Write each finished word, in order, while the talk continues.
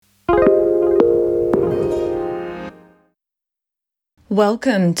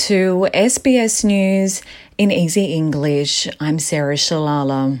Welcome to SBS News in Easy English. I'm Sarah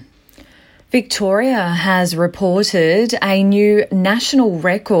Shalala. Victoria has reported a new national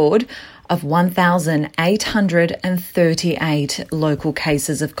record of 1,838 local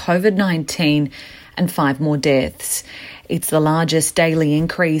cases of COVID-19 and 5 more deaths. It's the largest daily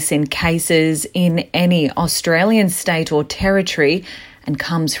increase in cases in any Australian state or territory and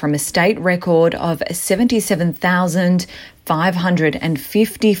comes from a state record of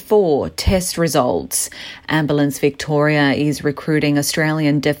 77,554 test results. Ambulance Victoria is recruiting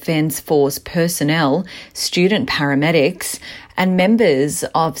Australian Defence Force personnel, student paramedics and members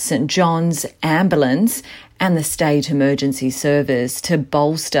of St John's Ambulance and the State Emergency Service to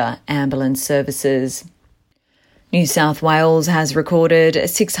bolster ambulance services. New South Wales has recorded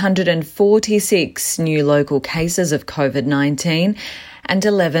 646 new local cases of COVID-19 and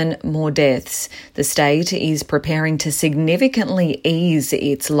 11 more deaths. The state is preparing to significantly ease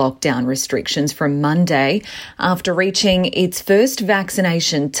its lockdown restrictions from Monday after reaching its first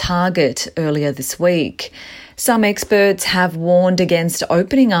vaccination target earlier this week. Some experts have warned against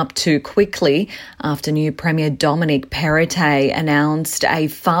opening up too quickly after new Premier Dominic Perrottet announced a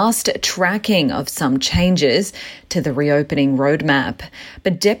fast tracking of some changes to the reopening roadmap.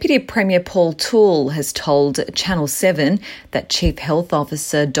 But Deputy Premier Paul Toole has told Channel 7 that Chief Health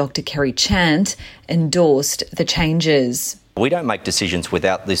Officer Dr Kerry Chant endorsed the changes. We don't make decisions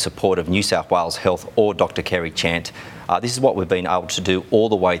without the support of New South Wales Health or Dr Kerry Chant. This is what we've been able to do all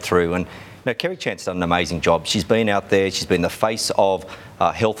the way through. And Kerry Chant's done an amazing job. She's been out there, she's been the face of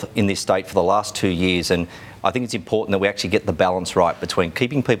health in this state for the last 2 years, and I think it's important that we actually get the balance right between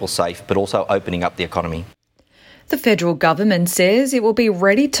keeping people safe but also opening up the economy. The federal government says it will be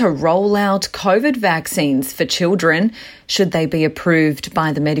ready to roll out COVID vaccines for children should they be approved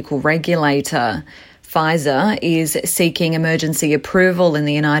by the medical regulator. Pfizer is seeking emergency approval in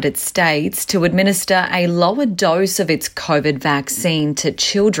the United States to administer a lower dose of its COVID vaccine to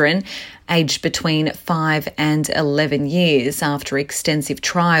children aged between 5 and 11 years after extensive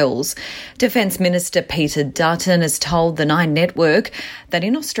trials. Defence Minister Peter Dutton has told the Nine Network that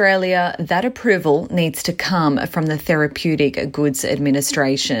in Australia that approval needs to come from the Therapeutic Goods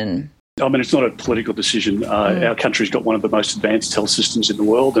Administration. I mean, it's not a political decision. Our country's got one of the most advanced health systems in the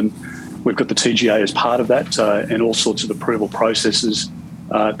world, and we've got the TGA as part of that and all sorts of approval processes.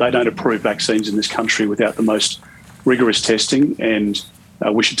 They don't approve vaccines in this country without the most rigorous testing, and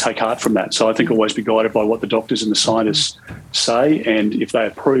we should take heart from that. So I think always be guided by what the doctors and the scientists say, and if they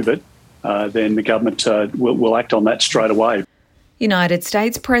approve it, then the government will act on that straight away. United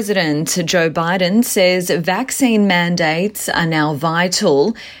States President Joe Biden says vaccine mandates are now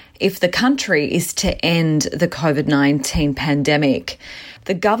vital if the country is to end the COVID-19 pandemic.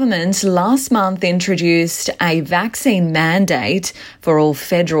 The government last month introduced a vaccine mandate for all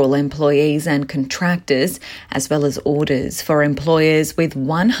federal employees and contractors, as well as orders for employers with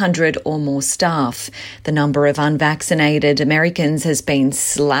 100 or more staff. The number of unvaccinated Americans has been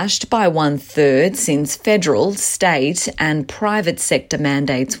slashed by 1/3 since federal, state and private sector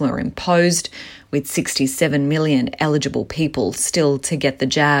mandates were imposed, with 67 million eligible people still to get the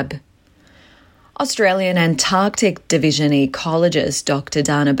jab. Australian Antarctic Division ecologist Dr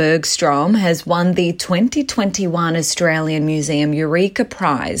Dana Bergstrom has won the 2021 Australian Museum Eureka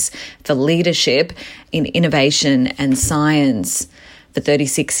Prize for leadership in innovation and science. For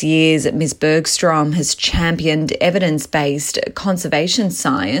 36 years, Ms Bergstrom has championed evidence-based conservation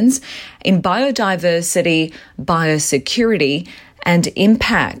science in biodiversity, biosecurity and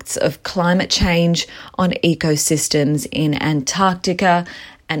impacts of climate change on ecosystems in Antarctica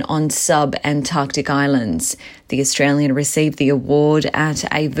and on sub-Antarctic islands. The Australian received the award at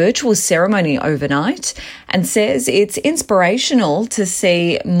a virtual ceremony overnight and says it's inspirational to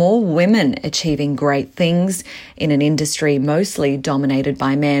see more women achieving great things in an industry mostly dominated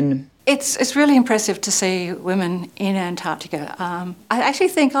by men. It's really impressive to see women in Antarctica. I actually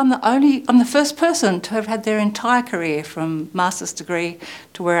think I'm the first person to have had their entire career from master's degree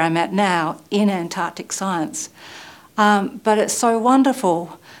to where I'm at now in Antarctic science. But it's so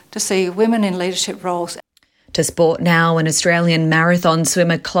wonderful to see women in leadership roles. To sport now, an Australian marathon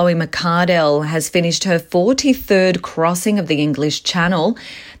swimmer Chloe McCardell has finished her 43rd crossing of the English Channel.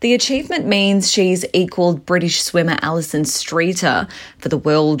 The achievement means she's equalled British swimmer Alison Streeter for the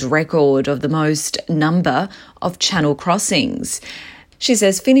world record of the most number of Channel crossings. She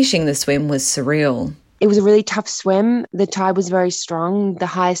says finishing the swim was surreal. It was a really tough swim. The tide was very strong, the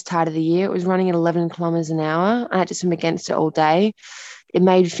highest tide of the year. It was running at 11 kilometres an hour. I had to swim against it all day. It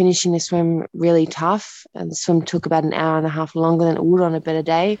made finishing the swim really tough, and the swim took about an hour and a half longer than it would on a better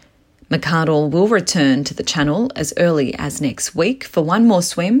day. McArdle will return to the channel as early as next week for one more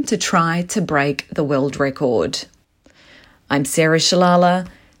swim to try to break the world record. I'm Sarah Shalala.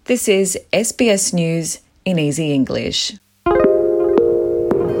 This is SBS News in Easy English.